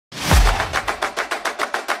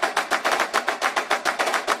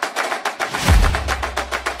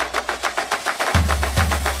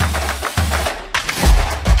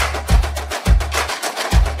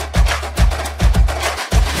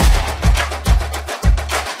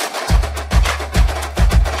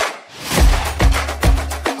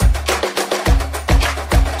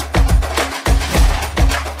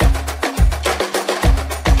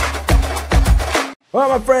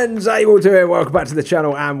my friends, able to here. Welcome back to the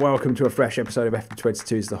channel and welcome to a fresh episode of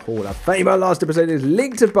FM22's The Hall of Fame. Our last episode is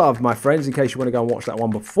linked above, my friends, in case you want to go and watch that one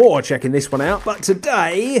before checking this one out. But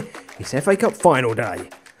today, it's FA Cup final day.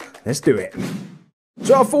 Let's do it.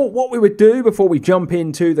 So I thought what we would do before we jump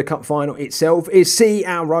into the cup final itself is see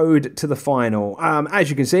our road to the final. As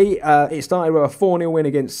you can see, it started with a 4-0 win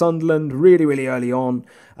against Sunderland really early on.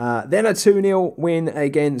 Then a 2-0 win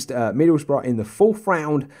against Middlesbrough in the 4th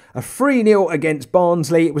round. A 3-0 against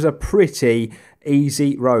Barnsley. It was a pretty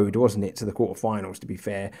easy road, wasn't it, to the quarterfinals, to be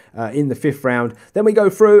fair, in the 5th round. Then we go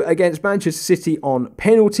through against Manchester City on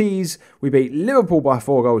penalties. We beat Liverpool by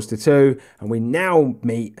 4-2, and we now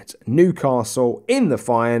meet Newcastle in the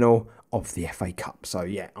final of the FA Cup. So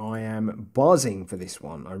yeah, I am buzzing for this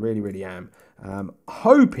one. I really am.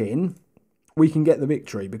 Hoping we can get the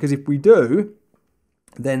victory, because if we do,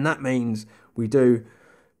 then that means we do.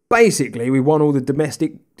 Basically, we won all the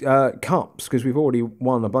domestic cups, because we've already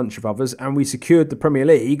won a bunch of others, and we secured the Premier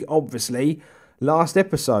League, obviously, last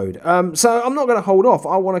episode. So I'm not going to hold off.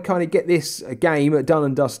 I want to kind of get this game done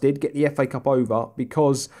and dusted, get the FA Cup over,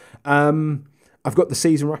 because I've got the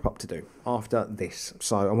season wrap-up to do after this.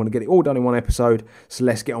 So I want to get it all done in one episode, so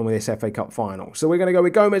let's get on with this FA Cup final. So we're going to go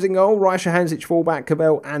with Gomez in goal, Raisha, Hansic fullback,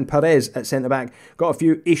 Cavell and Perez at centre-back. Got a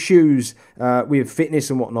few issues with fitness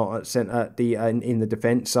and whatnot at centre in the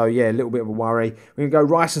defence, so yeah, a little bit of a worry. We're going to go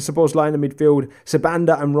Rice and Szoboszlai in the midfield,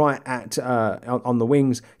 Sabanda and Wright at on the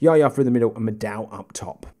wings, Yaya through the middle and Maddow up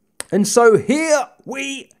top. And so here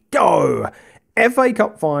we go. FA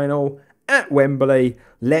Cup final at Wembley.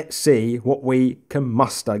 Let's see what we can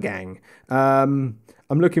muster, gang. I'm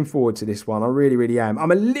looking forward to this one. I really am.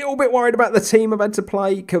 I'm a little bit worried about the team I've had to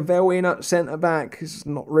play. Cavell in at centre-back. It's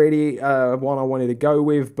not really one I wanted to go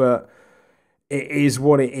with, but it is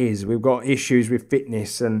what it is. We've got issues with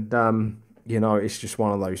fitness, and, you know, it's just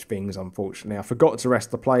one of those things, unfortunately. I forgot to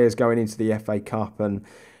rest the players going into the FA Cup, and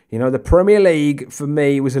you know, the Premier League, for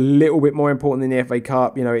me, was a little bit more important than the FA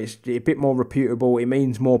Cup. You know, it's a bit more reputable. It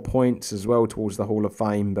means more points as well towards the Hall of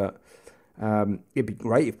Fame. But it'd be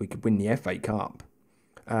great if we could win the FA Cup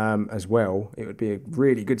as well. It would be a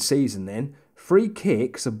really good season then. Free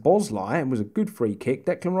kick, Szoboszlai was a good free kick.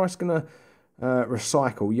 Declan Rice going to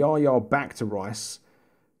recycle. Yaya back to Rice.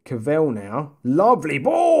 Cavell now. Lovely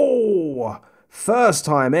ball! First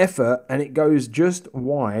time effort, and it goes just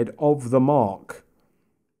wide of the mark.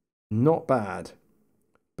 Not bad.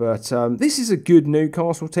 But this is a good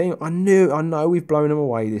Newcastle team. I know we've blown them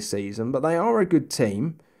away this season, but they are a good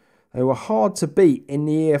team. They were hard to beat in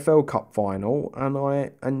the EFL Cup final, and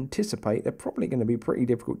I anticipate they're probably going to be pretty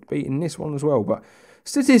difficult to beat in this one as well. But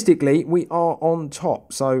statistically, we are on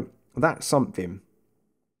top, so that's something.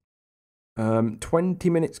 20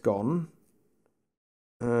 minutes gone,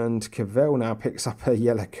 and Cavell now picks up a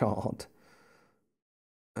yellow card.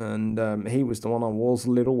 And he was the one I was a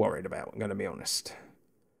little worried about, I'm going to be honest.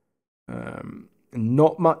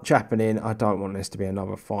 Not much happening. I don't want this to be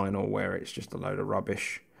another final where it's just a load of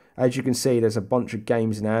rubbish. As you can see, there's a bunch of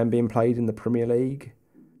games now being played in the Premier League.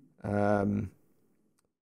 Yeah.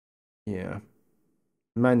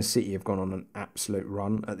 Man City have gone on an absolute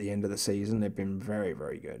run at the end of the season. They've been very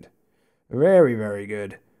good. Very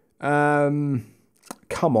good. Come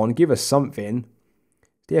on, give us something.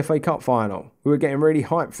 The FA Cup final. We were getting really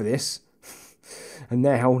hyped for this. And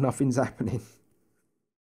now nothing's happening.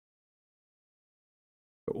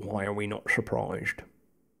 But why are we not surprised?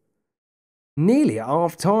 Nearly at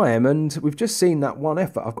half time, and we've just seen that one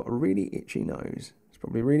effort. I've got a really itchy nose. It's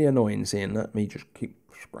probably really annoying seeing that. Me just keep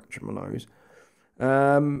scratching my nose.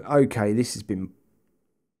 Okay, this has been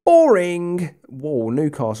boring. Whoa,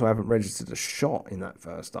 Newcastle haven't registered a shot in that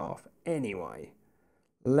first half. Anyway.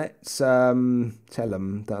 Let's tell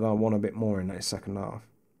them that I want a bit more in that second half.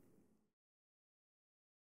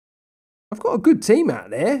 I've got a good team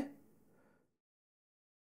out there.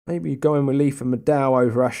 Maybe going with Leaf and Maddow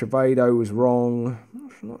over Acevedo was wrong.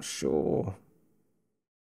 I'm not sure.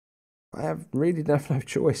 I really didn't have no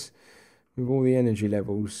choice with all the energy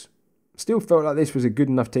levels. Still felt like this was a good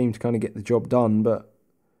enough team to kind of get the job done, but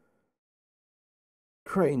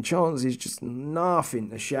creating chances, just nothing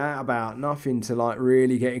to shout about, nothing to like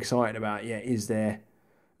really get excited about yet, is there?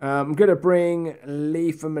 I'm going to bring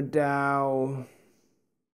Leaf and Maddow.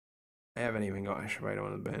 I haven't even got Acevedo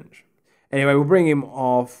on the bench. Anyway, we'll bring him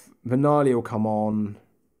off. Vinali will come on.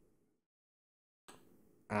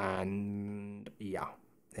 And yeah,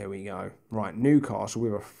 there we go. Right, Newcastle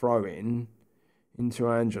with a throw-in into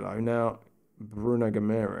Angelo. Now, Bruno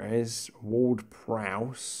Gomes,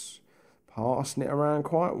 Ward-Prowse. Passing it around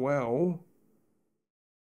quite well.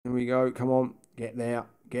 Here we go. Come on. Get there.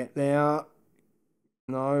 Get there.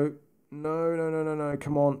 No. No, no, no, no, no.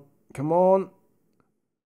 Come on. Come on.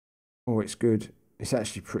 Oh, it's good. It's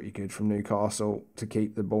actually pretty good from Newcastle to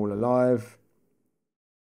keep the ball alive.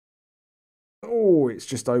 Oh, it's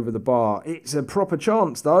just over the bar. It's a proper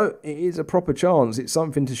chance, though. It is a proper chance. It's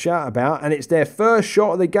something to shout about. And it's their first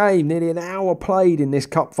shot of the game. Nearly an hour played in this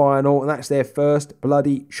cup final. And that's their first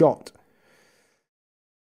bloody shot.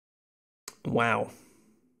 Wow.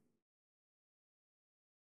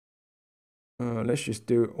 Let's just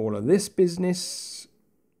do all of this business.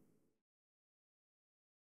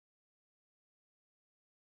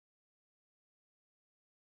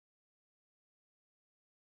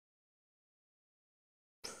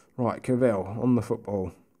 Right, Cavell on the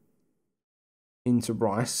football. Into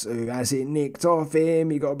Rice, who has it nicked off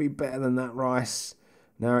him. You got to be better than that, Rice.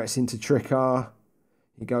 Now it's into Tricker.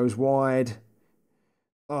 He goes wide.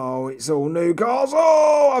 Oh, it's all Newcastle.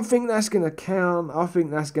 Oh, I think that's going to count. I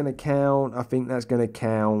think that's going to count. I think that's going to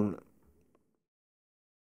count.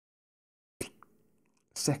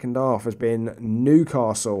 Second half has been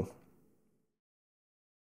Newcastle.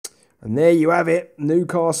 And there you have it.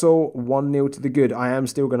 Newcastle 1-0 to the good. I am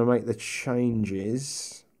still going to make the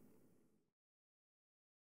changes.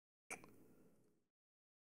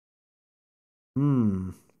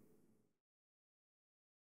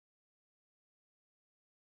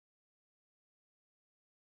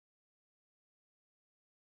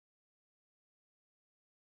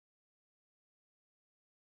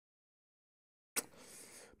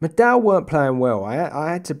 Madal weren't playing well.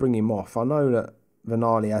 I had to bring him off. I know that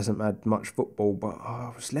Vinali hasn't had much football, but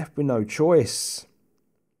I was left with no choice.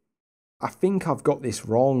 I think I've got this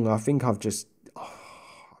wrong. I think I've just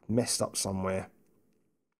messed up somewhere.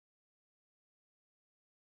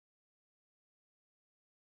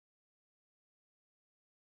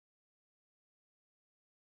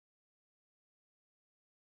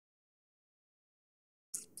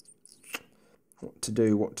 What to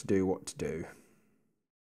do, what to do, what to do.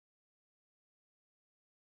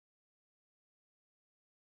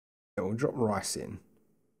 We'll drop Rice in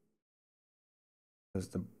as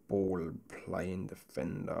the ball playing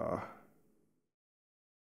defender.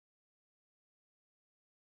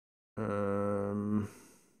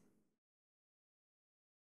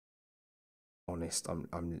 Honest,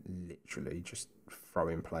 I'm literally just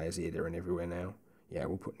throwing players here, there, and everywhere now. Yeah,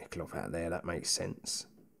 we'll put Nikolov out there. That makes sense.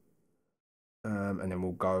 And then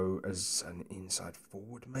we'll go as an inside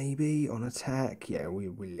forward, maybe on attack. Yeah,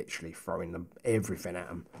 we're literally throwing everything at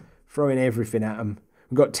them. Throwing everything at them.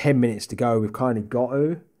 We've got 10 minutes to go. We've kind of got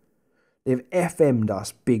to. They've FM'd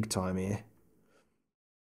us big time here.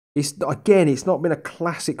 It's not been a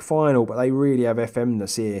classic final, but they really have FM'd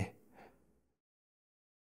us here.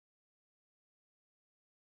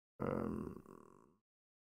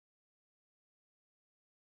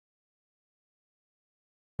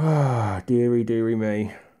 Deary, deary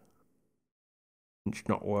me. It's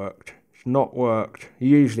not worked. It's not worked.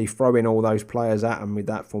 Usually throwing all those players at them with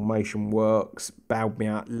that formation works. Bailed me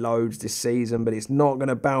out loads this season, but it's not going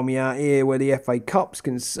to bail me out here where the FA Cup's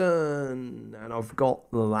concerned. And I've got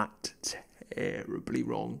that terribly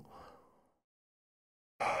wrong.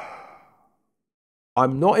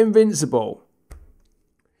 I'm not invincible.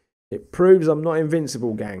 It proves I'm not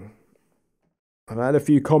invincible, gang. I've had a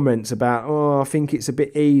few comments about, I think it's a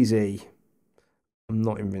bit easy. I'm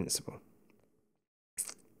not invincible.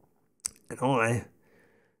 And I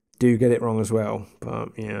do get it wrong as well. But,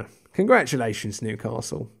 yeah. Congratulations,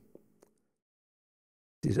 Newcastle.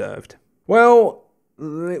 Deserved. Well,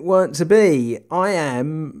 it weren't to be. I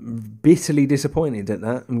am bitterly disappointed at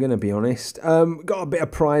that, I'm going to be honest. Got a bit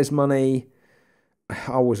of prize money.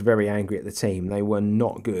 I was very angry at the team. They were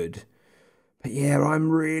not good. But yeah,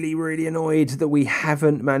 I'm really, really annoyed that we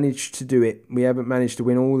haven't managed to do it. We haven't managed to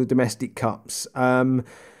win all the domestic cups.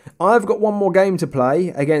 I've got one more game to play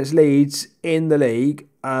against Leeds in the league.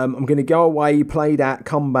 I'm going to go away, play that,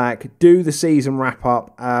 come back, do the season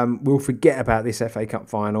wrap-up. We'll forget about this FA Cup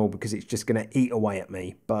final because it's just going to eat away at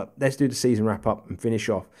me. But let's do the season wrap-up and finish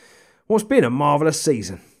off what's been a marvellous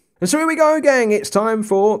season. And so here we go, gang. It's time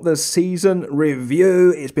for the season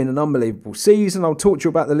review. It's been an unbelievable season. I'll talk to you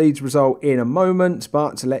about the Leeds result in a moment,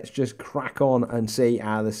 but let's just crack on and see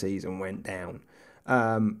how the season went down.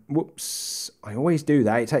 Whoops, I always do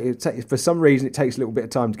that. It takes, for some reason, it takes a little bit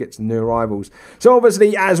of time to get to the new arrivals. So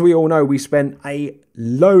obviously, as we all know, we spent a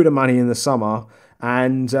load of money in the summer.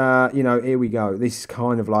 And, you know, here we go. This is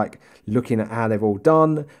kind of like looking at how they've all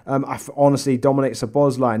done. Honestly, Dominic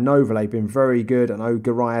Szoboszlai and Novalet have been very good. I know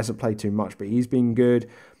Garay hasn't played too much, but he's been good.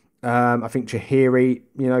 I think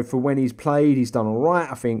Chihiri, for when he's played, he's done all right.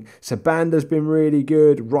 I think Sabanda's been really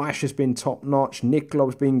good. Reich has been top-notch.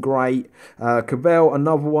 Niklov's been great. Cavell,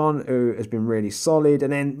 another one who has been really solid.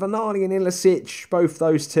 And then Vanali and Ilicic, both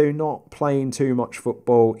those two not playing too much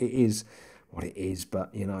football. It is what it is,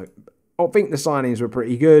 but, I think the signings were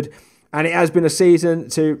pretty good. And it has been a season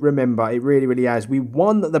to remember. It really, really has. We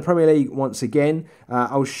won the Premier League once again.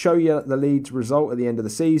 I'll show you the Leeds result at the end of the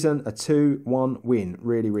season. A 2-1 win.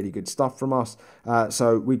 Really, really good stuff from us.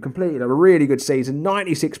 So we completed a really good season.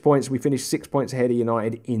 96 points. We finished 6 points ahead of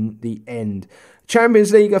United in the end.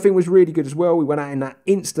 Champions League, I think, was really good as well. We went out in that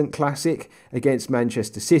instant classic against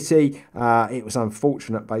Manchester City. It was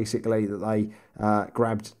unfortunate, basically, that they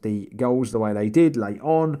grabbed the goals the way they did late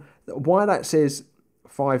on. Why that says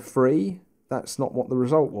 5-3, that's not what the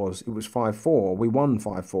result was. It was 5-4. We won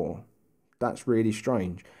 5-4. That's really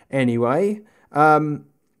strange. Anyway, the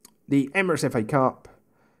Emirates FA Cup,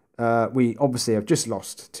 we obviously have just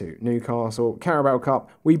lost to Newcastle. Carabao Cup,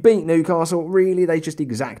 we beat Newcastle. Really, they just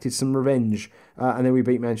exacted some revenge. And then we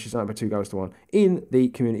beat Manchester United by 2-1 in the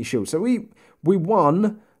Community Shield. So we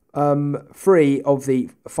won 3 of the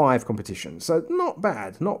 5 competitions. So not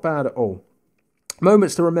bad at all.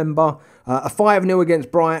 Moments to remember, a 5-0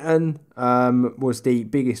 against Brighton was the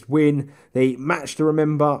biggest win. The match to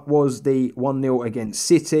remember was the 1-0 against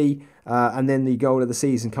City. And then the goal of the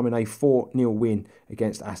season coming a 4-0 win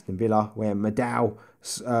against Aston Villa, where Madao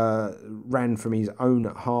ran from his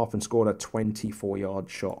own half and scored a 24-yard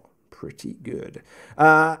shot. Pretty good.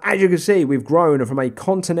 As you can see, we've grown from a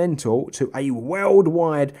continental to a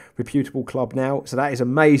worldwide reputable club now. So that is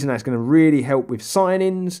amazing. That's going to really help with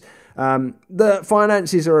signings. The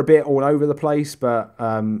finances are a bit all over the place, but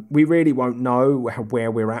we really won't know where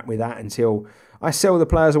we're at with that until I sell the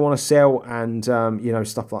players I want to sell and,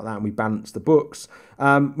 stuff like that, and we balance the books.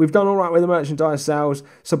 We've done all right with the merchandise sales.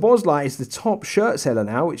 So Bosley is the top shirt seller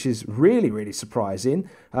now, which is really, really surprising.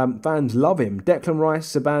 Fans love him. Declan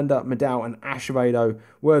Rice, Sabanda, Madao, and Acevedo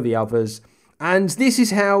were the others. And this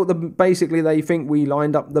is how basically they think we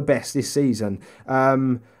lined up the best this season.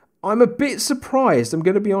 I'm a bit surprised, I'm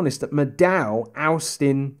going to be honest, that Madao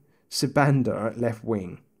ousting Sabanda at left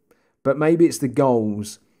wing. But maybe it's the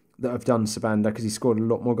goals that have done Sabanda because he scored a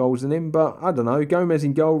lot more goals than him. But I don't know. Gomez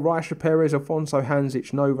in goal, Raisha Perez, Alfonso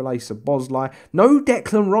Hanzic, Novalay, Szoboszlai. No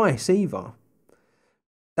Declan Rice either.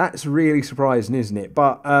 That's really surprising, isn't it?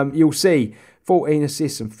 But you'll see 14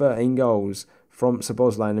 assists and 13 goals from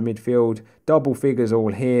Szoboszlai in the midfield. Double figures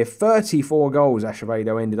all here. 34 goals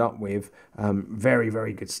Acevedo ended up with. Very,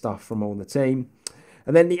 very good stuff from all the team.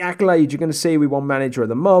 And then the accolades, you're going to see we won Manager of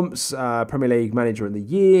the Month, Premier League Manager of the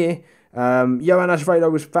Year. Johan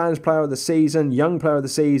Acevedo was Fans Player of the Season, Young Player of the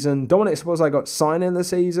Season. Dominic Szoboszlai got Signing of the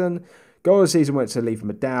Season. Goal of the season went to Leaf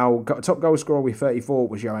Madao. Top goal scorer with 34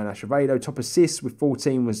 was Johan Acevedo. Top assists with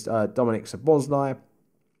 14 was Dominic Szoboszlai.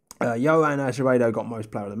 Johan Acevedo got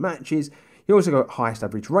most player of the matches. He also got highest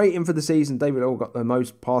average rating for the season. David All got the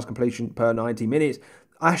most pass completion per 90 minutes.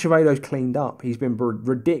 Acevedo's cleaned up. He's been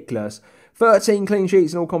ridiculous. 13 clean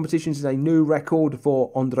sheets in all competitions is a new record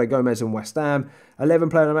for Andre Gomez and West Ham. 11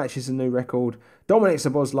 player of the matches is a new record. Dominic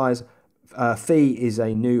Szoboszlai's fee is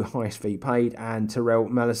a new highest fee paid, and Terrell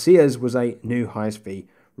Malasia's was a new highest fee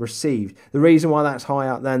received. The reason why that's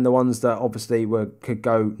higher than the ones that obviously could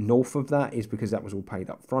go north of that is because that was all paid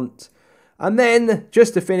up front. And then,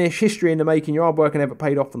 just to finish, history in the making, your hard work never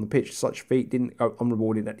paid off on the pitch. Such feat didn't go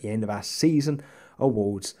unrewarded at the end of our season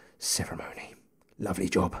awards ceremony. Lovely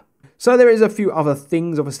job. So there is a few other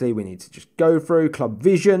things, obviously, we need to just go through. Club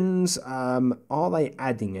visions. Are they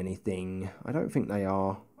adding anything? I don't think they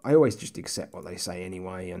are. I always just accept what they say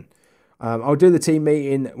anyway. And I'll do the team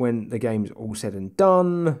meeting when the game's all said and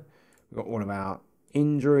done. We've got all of our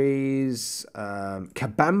injuries.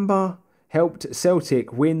 Kabamba helped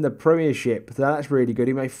Celtic win the Premiership. That's really good.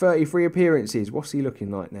 He made 33 appearances. What's he looking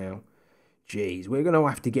like now? Jeez, we're going to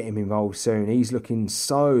have to get him involved soon. He's looking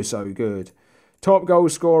so good. Top goal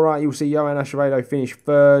scorer, you'll see Johan Acevedo finish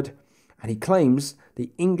 3rd. And he claims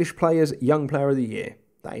the English Players Young Player of the Year.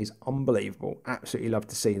 That is unbelievable. Absolutely love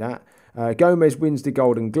to see that. Gomez wins the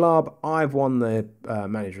Golden Glove. I've won the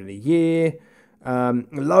Manager of the Year.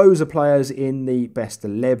 Loads of players in the Best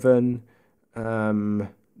 11.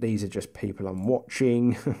 These are just people I'm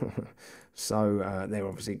watching. So they're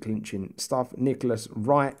obviously clinching stuff. Nicholas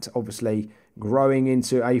Wright, obviously growing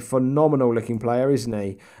into a phenomenal looking player, isn't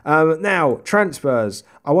he? Now, transfers.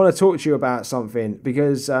 I want to talk to you about something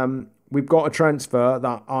because we've got a transfer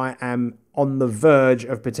that I am on the verge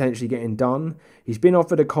of potentially getting done. He's been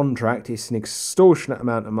offered a contract. It's an extortionate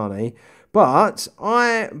amount of money. But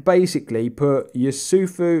I basically put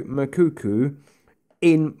Yusufu Makuku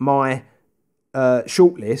in my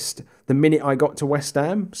shortlist the minute I got to West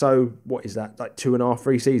Ham. So what is that, like 2.5,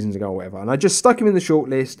 3 seasons ago or whatever. And I just stuck him in the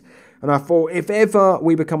shortlist, and I thought if ever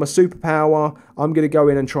we become a superpower, I'm going to go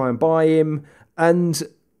in and try and buy him. And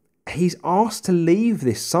he's asked to leave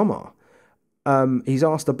this summer. He's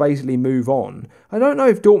asked to basically move on. I don't know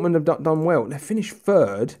if Dortmund have done well. They finished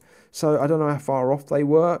third, so I don't know how far off they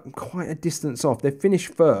were. Quite a distance off. They finished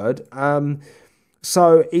third.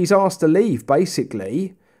 So he's asked to leave,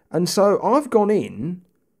 basically. And so I've gone in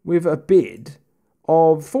with a bid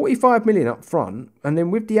of 45 million up front, and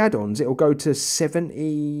then with the add-ons, it'll go to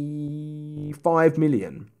 75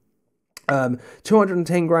 million.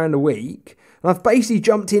 210 grand a week. And I've basically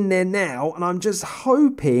jumped in there now, and I'm just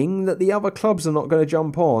hoping that the other clubs are not going to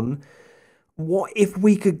jump on. What if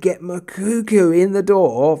we could get Moukoko in the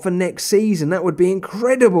door for next season? That would be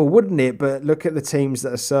incredible, wouldn't it? But look at the teams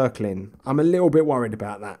that are circling. I'm a little bit worried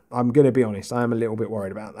about that. I'm going to be honest. I am a little bit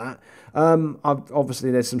worried about that.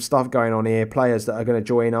 Obviously, there's some stuff going on here. Players that are going to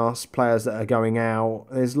join us. Players that are going out.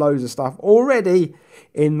 There's loads of stuff already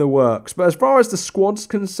in the works. But as far as the squad's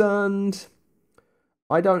concerned,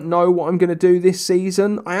 I don't know what I'm going to do this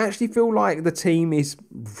season. I actually feel like the team is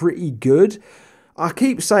pretty good. I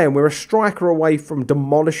keep saying we're a striker away from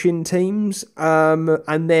demolishing teams.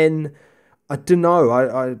 And then, I don't know,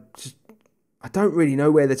 I don't really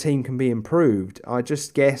know where the team can be improved. I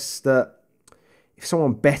just guess that if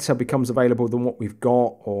someone better becomes available than what we've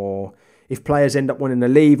got, or if players end up wanting to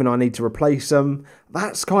leave and I need to replace them,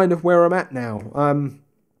 that's kind of where I'm at now.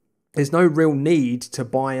 There's no real need to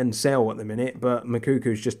buy and sell at the minute, but Moukoko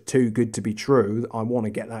is just too good to be true. I want to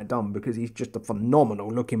get that done because he's just a phenomenal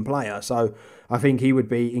looking player. So I think he would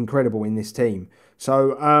be incredible in this team.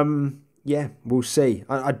 So, yeah, we'll see.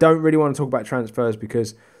 I don't really want to talk about transfers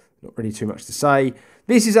because not really too much to say.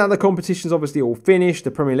 This is how the competition's obviously all finished.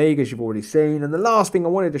 The Premier League, as you've already seen. And the last thing I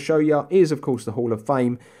wanted to show you is, of course, the Hall of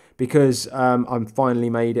Fame, because I've finally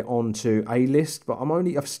made it onto a list, but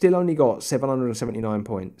I've still only got 779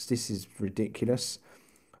 points. This is ridiculous.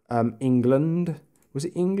 England. Was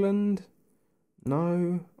it England?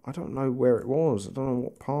 No, I don't know where it was. I don't know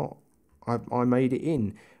what part I made it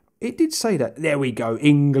in. It did say that. There we go.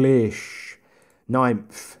 English.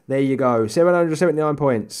 9th. There you go. 779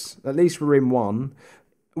 points. At least we're in one.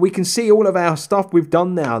 We can see all of our stuff we've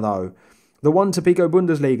done now, though. The 1 Pico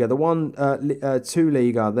Bundesliga, the 1 2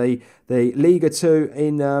 Liga, the Liga 2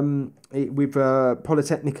 in with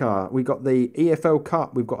Polytechnica. We've got the EFL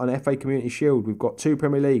Cup. We've got an FA Community Shield. We've got 2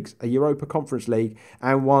 Premier Leagues, a Europa Conference League,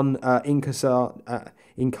 and 1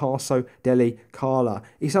 Incasso Deli Carla.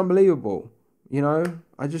 It's unbelievable. You know,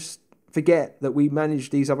 I just forget that we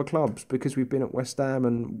managed these other clubs because we've been at West Ham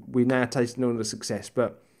and we're now tasting all the success.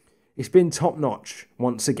 But it's been top notch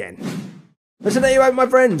once again. And so there you have it, my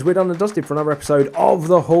friends. We're done and dusted for another episode of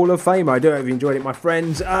the Hall of Fame. I do hope you enjoyed it, my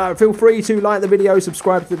friends. Feel free to like the video,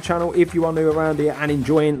 subscribe to the channel if you are new around here and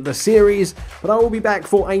enjoying the series. But I will be back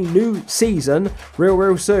for a new season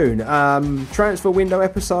real soon. Transfer window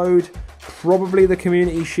episode, probably the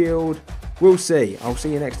Community Shield. We'll see. I'll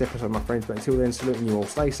see you next episode, my friends. But until then, saluting you all.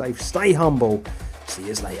 Stay safe, stay humble. See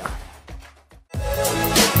you later.